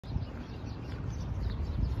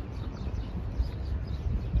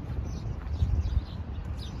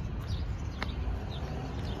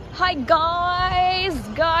Hi guys,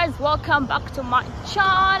 welcome back to my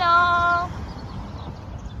channel.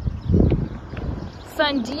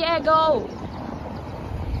 San Diego.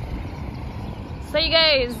 So you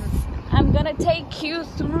guys, I'm gonna take you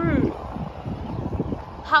through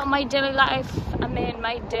how my daily life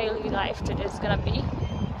today is gonna be.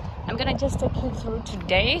 I'm gonna just take you through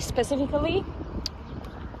today specifically,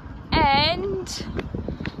 and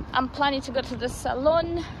I'm planning to go to the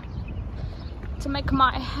salon to make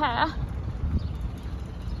my hair.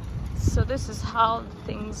 So this is how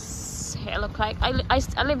things here look like.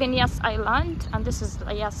 I live in Yas Island, and this is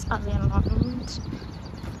Yas Island.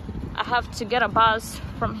 I have to get a bus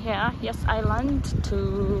from here, Yas Island,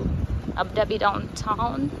 to Dhabi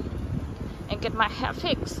downtown and get my hair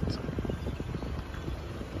fixed.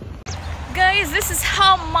 Guys, this is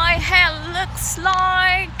how my hair looks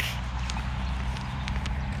like.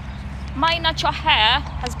 My natural hair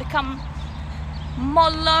has become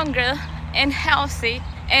more longer and healthy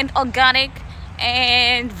and organic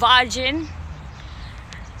and virgin,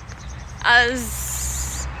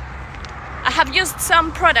 as I have used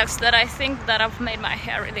some products that I think that have made my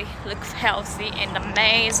hair really look healthy and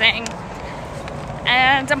amazing,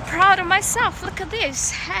 and I'm proud of myself. Look at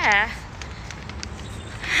this hair.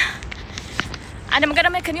 And I'm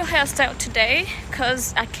gonna make a new hairstyle today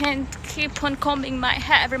because I can't keep on combing my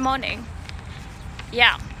hair every morning.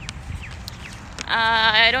 Yeah,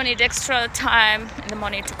 I don't need extra time in the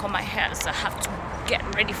morning to comb my hair, so I have to get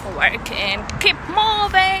ready for work and keep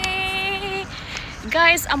moving.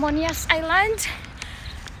 Guys, I'm on Yas Island.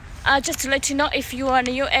 Just to let you know, if you are in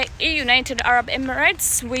the UAE, United Arab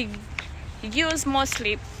Emirates, we use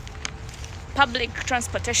mostly public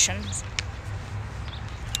transportation.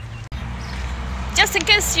 Just in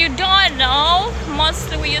case you don't know,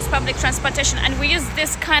 mostly we use public transportation, and we use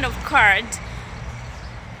this kind of card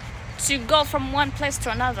to go from one place to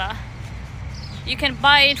another. You can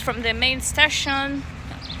buy it from the main station,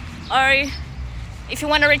 or if you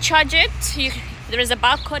want to recharge it, there is a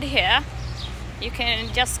barcode here. You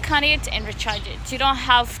can just scan it and recharge it. You don't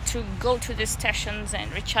have to go to the stations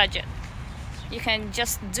and recharge it. You can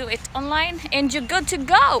just do it online and you're good to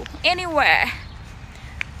go anywhere.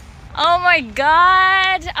 Oh my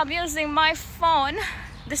god, I'm using my phone,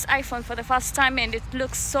 this iPhone, for the first time, and it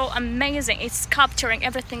looks so amazing. It's capturing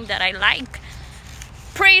everything that I like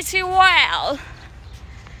pretty well.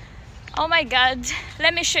 Oh my god,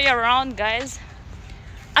 let me show you around, guys.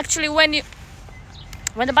 Actually, when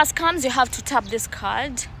the bus comes, you have to tap this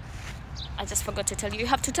card. I just forgot to tell you, you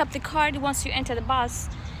have to tap the card once you enter the bus,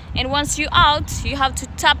 and once you're out, you have to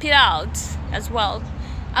tap it out as well.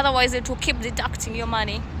 Otherwise it will keep deducting your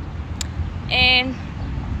money and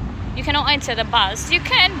you cannot enter the bus. You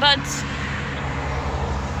can, but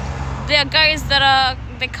there are guys that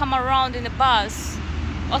they come around in the bus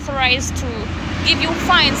authorized to give you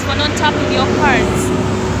fines for not tapping your cards.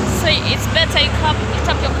 So it's better you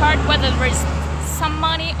tap your card whether there is some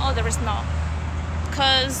money or there is no.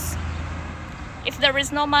 Because if there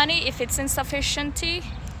is no money, if it's insufficient,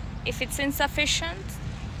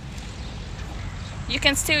 you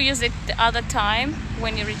can still use it the other time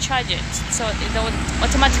when you recharge it, so it will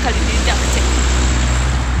automatically deduct it.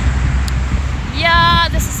 Yeah,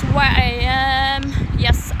 this is where I am,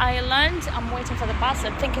 Yas Island. I'm waiting for the bus.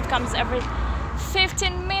 I think it comes every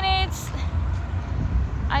 15 minutes.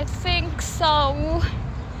 I think so.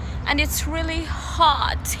 And it's really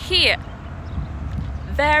hot here.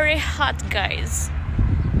 Very hot, guys.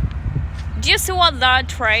 Do you see what that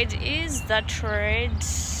trade is? That trade...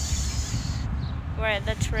 Where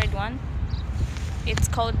that red one, it's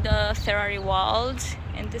called the Ferrari World,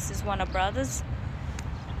 and this is Warner Brothers.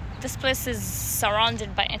 This place is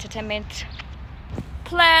surrounded by entertainment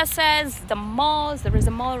places, the malls. There is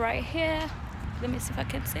a mall right here. Let me see if I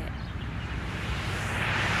can see it.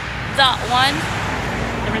 That one,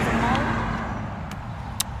 there is a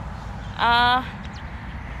mall.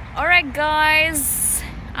 All right guys,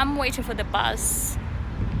 I'm waiting for the bus.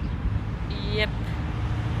 Yep.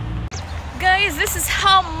 Guys, this is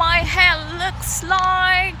how my hair looks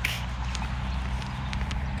like.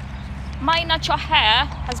 My natural hair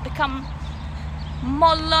has become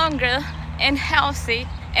more longer and healthy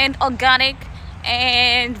and organic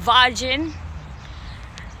and virgin,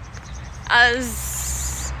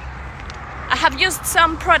 as I have used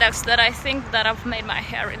some products that I think that have made my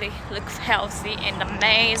hair really look healthy and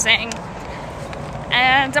amazing,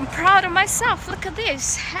 and I'm proud of myself. Look at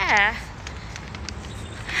this hair.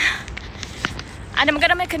 And I'm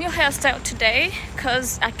gonna make a new hairstyle today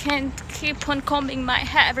because I can't keep on combing my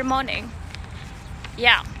hair every morning.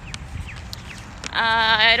 Yeah,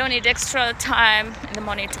 I don't need extra time in the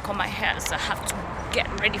morning to comb my hair, so I have to get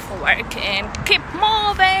ready for work and keep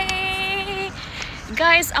moving.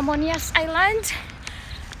 Guys, I'm on Yas Island.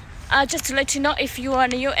 Just to let you know, if you are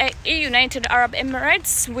in the UAE, United Arab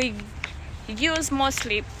Emirates, we use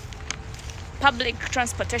mostly public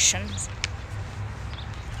transportation.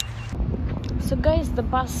 So guys, the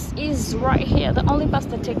bus is right here. The only bus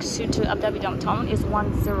that takes you to Abu Dhabi downtown is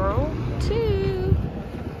 102.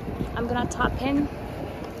 I'm gonna tap in.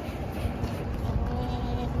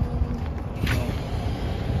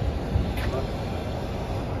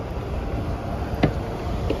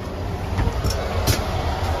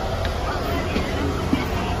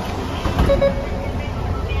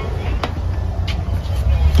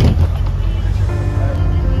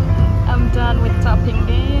 I'm done with tapping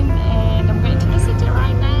in and I'm going to the city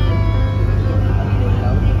right now.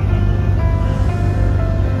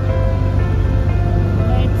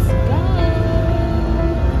 Let's go.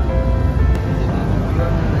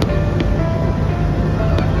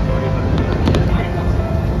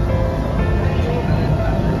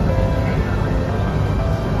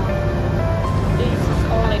 This is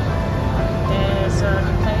all like desert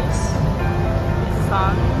place.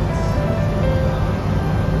 Sun.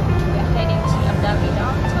 Heading to Abu Dhabi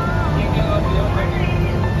downtown.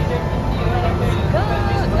 Let's go,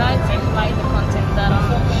 guys! If you like the content that I'm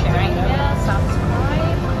sharing here,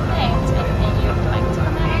 subscribe, comment anything you'd like to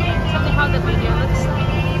comment. Tell me how the video looks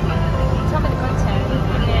like. Tell me the content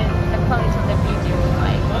and then the quality of the video,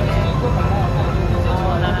 like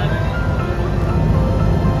all that.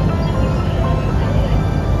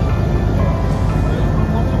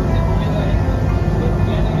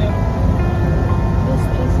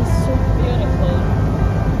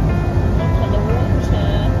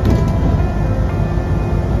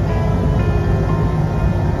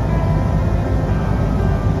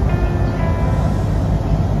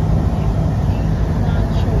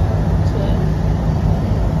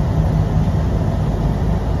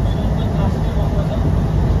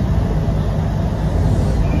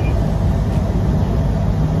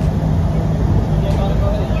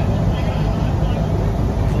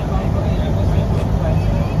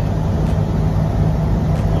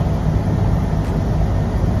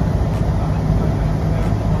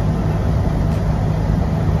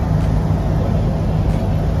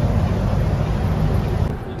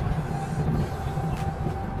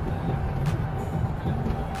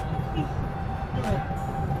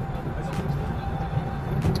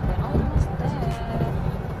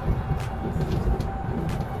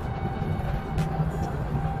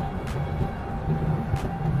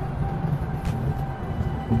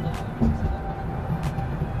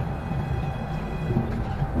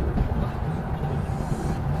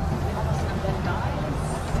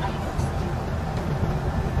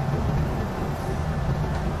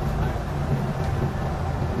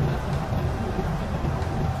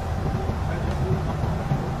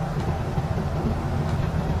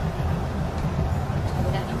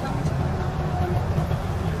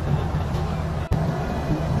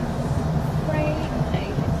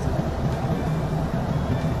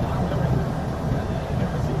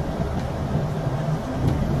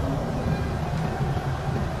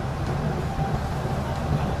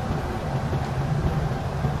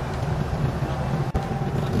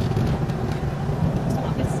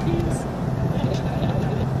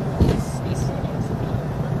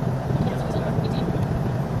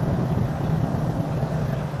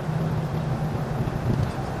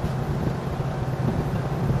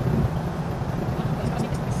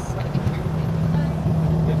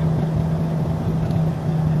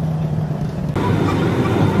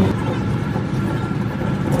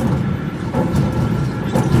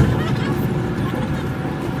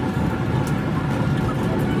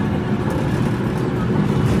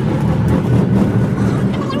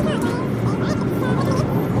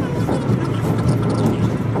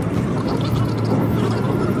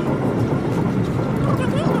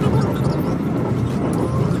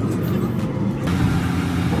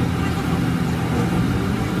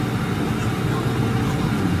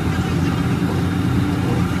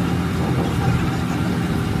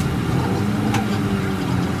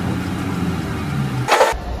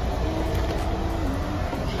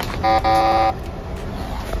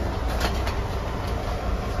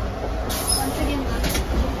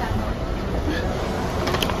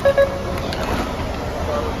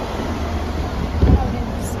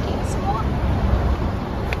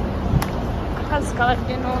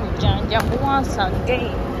 Once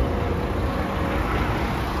again,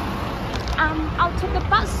 I'm out of the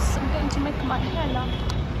bus. I'm going to make my hair now.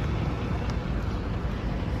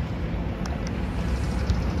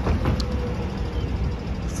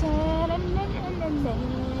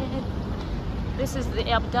 This is the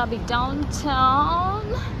Abu Dhabi downtown.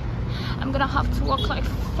 I'm gonna have to walk like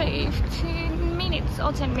 15 minutes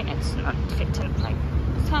or 10 minutes, not 15, like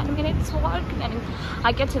 10 minutes walk, and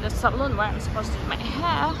I get to the salon where I'm supposed to do my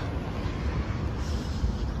hair.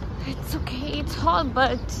 It's okay, it's hot,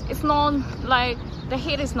 but it's not like the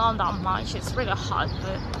heat is not that much. It's really hot,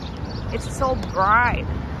 but it's so bright.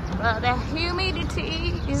 But the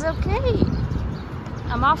humidity is okay.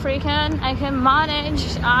 I'm African, I can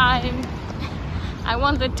manage. I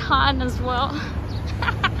want the tan as well.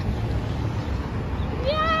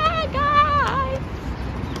 Yeah, guys.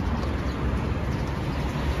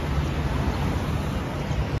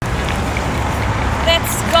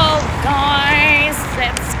 Let's go, guys.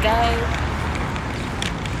 Let's go.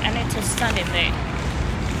 I need to stand in the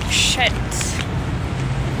shed.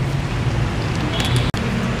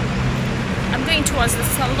 I'm going towards the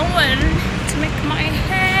salon to make my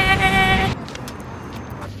hair.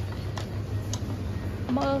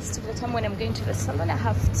 Most of the time when I'm going to the salon, I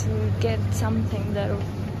have to get something that will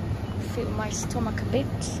fill my stomach a bit.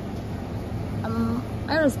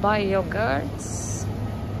 I always buy yogurts,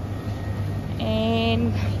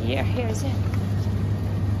 and yeah, here's it.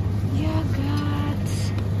 Yogurt.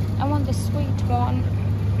 I want the sweet one.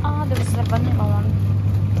 Ah, there's the vanilla one.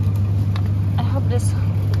 I hope this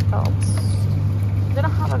helps. They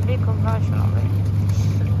don't have a bigger version of it.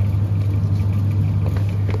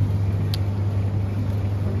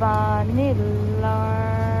 Vanilla.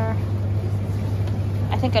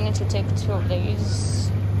 I think I need to take 2 of these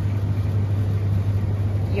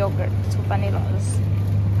yogurt, 2 vanillas.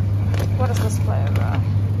 What is this flavor?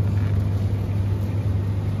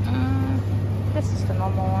 This is the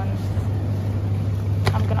normal one.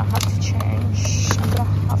 I'm gonna have to change. I'm gonna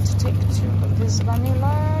have to take 2 of these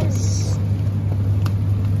vanillas.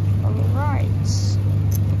 Alright.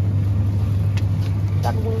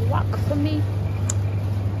 That will work for me.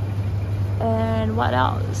 And what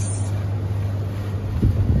else?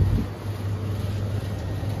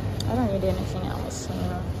 I don't need anything else.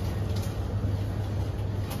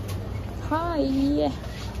 Hi.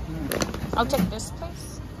 I'll take this,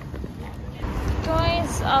 please.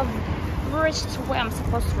 Guys, I've reached where I'm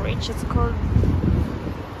supposed to reach. It's called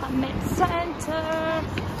Hamid Center.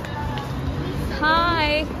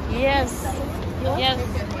 Hi. Yes. Yes.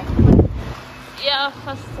 Yeah,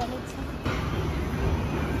 first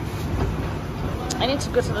I need to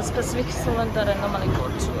go to the specific salon that I normally go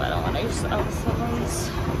to. I don't want to use other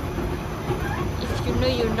salons. If you know,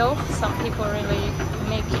 you know. Some people really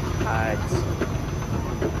make it hard.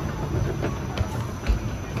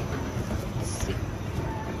 Let's see.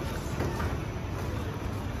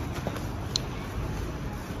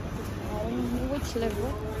 I don't know which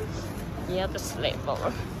level. Yeah, this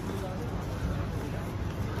level.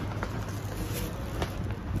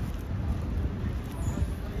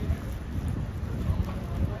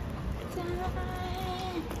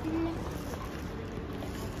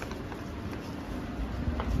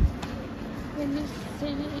 Let me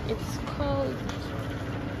see, it's called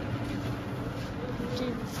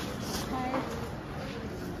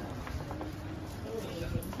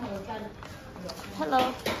Hello.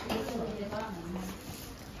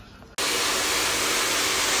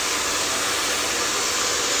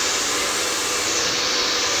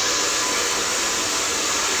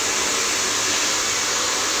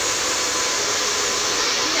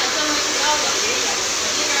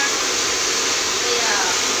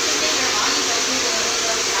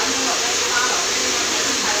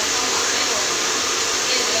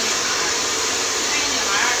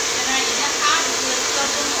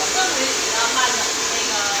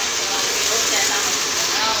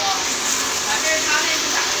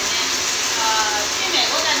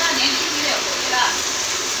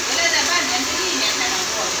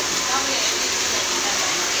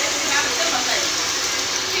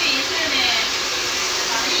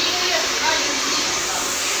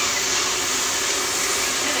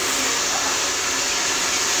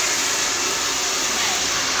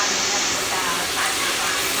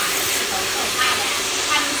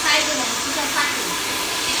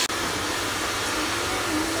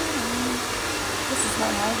 This is how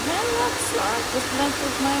my hair looks like. This length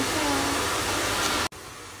is my hair.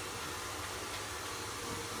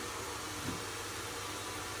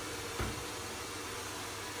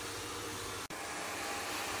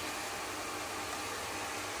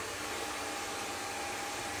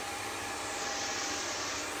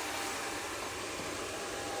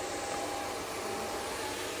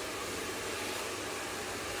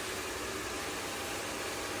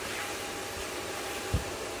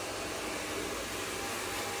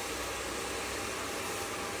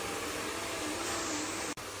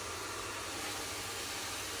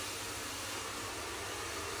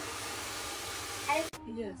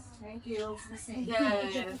 Yes. Thank you.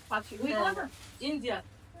 Yeah. We go to India.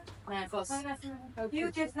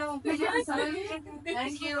 You just know.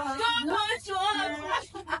 Thank you.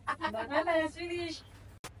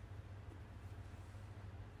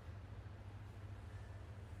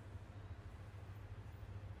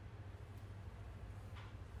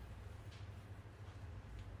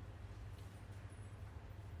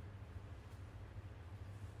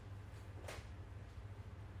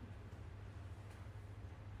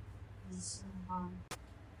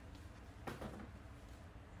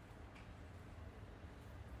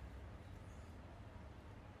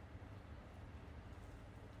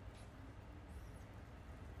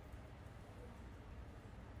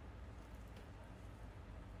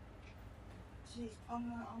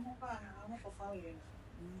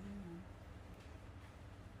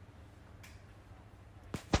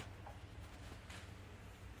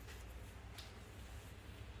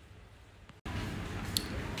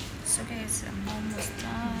 So guys, I'm almost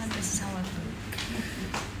done. This is how I look.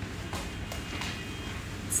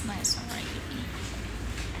 It's nice already.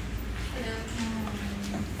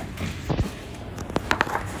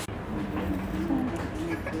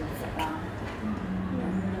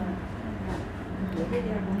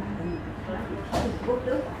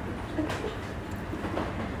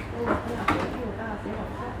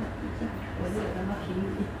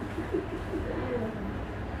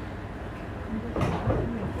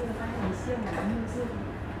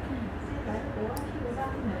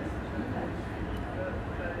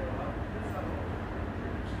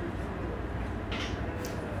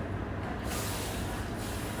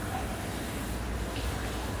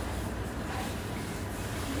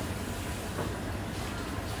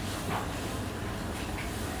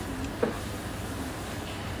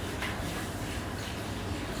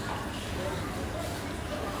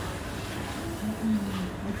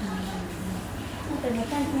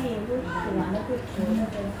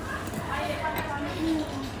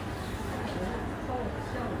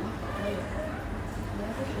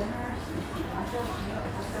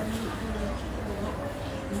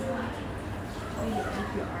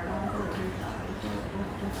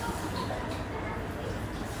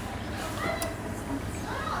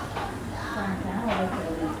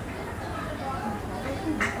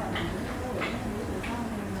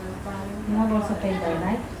 Nó vô sẽ tiền tới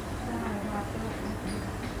đấy.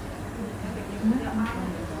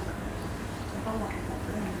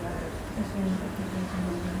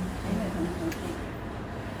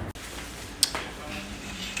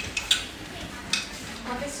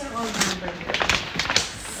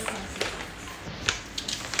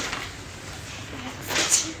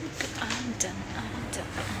 I'm done.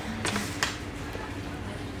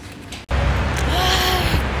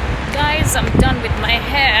 Guys, I'm done with my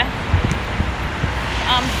hair.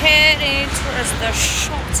 I'm heading towards the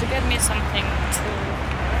shop to get me something to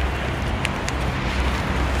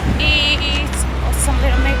eat or some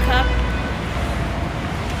little makeup.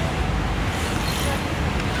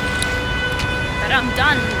 But I'm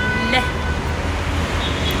done.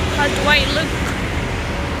 How do I look?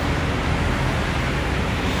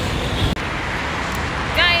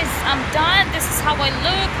 Guys, I'm done. This is how I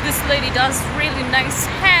look. This lady does really nice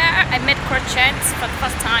hair. I made crochets for the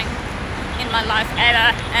first time in my life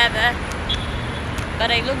ever.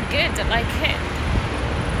 But I look good. I like it.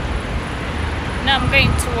 Now I'm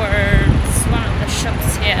going towards one of the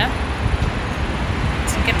shops here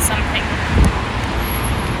to get something.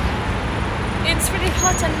 It's really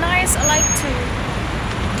hot and nice. I like to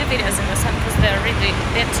do videos in the sun because they're really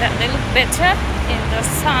better. They look better in the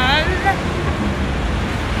sun.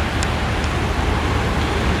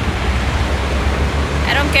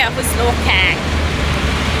 I don't care who's looking.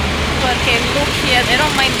 Okay, look here, they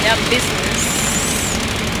don't mind their business.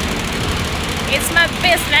 It's my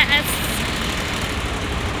business.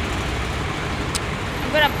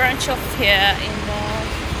 I'm gonna branch off here in the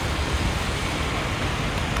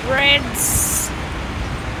breads.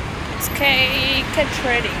 It's cake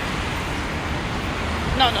ready.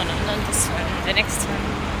 No, not this one, the next one.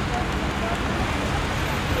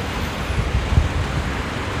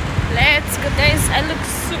 Let's go, guys. I look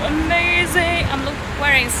so amazing. I'm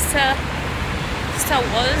wearing Star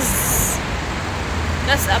Wars.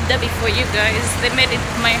 That's Dhabi for you guys. They made it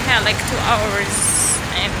my hair like 2 hours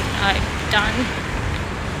and I'm done.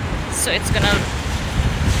 So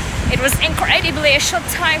it was incredibly a short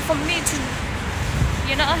time for me to,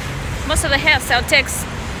 you know, most of the hairstyle takes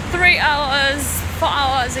 3 hours, 4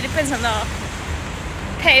 hours. It depends on the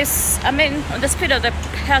pace, on the speed of the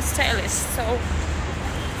hairstylist. So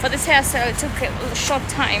for this hairstyle it took a short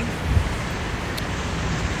time,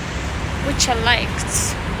 which I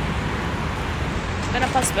liked. gonna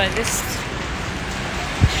pass by this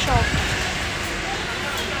shop.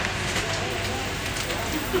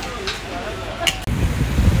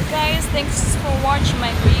 Guys, thanks for watching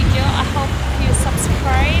my video. I hope you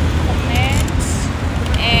subscribe, comment,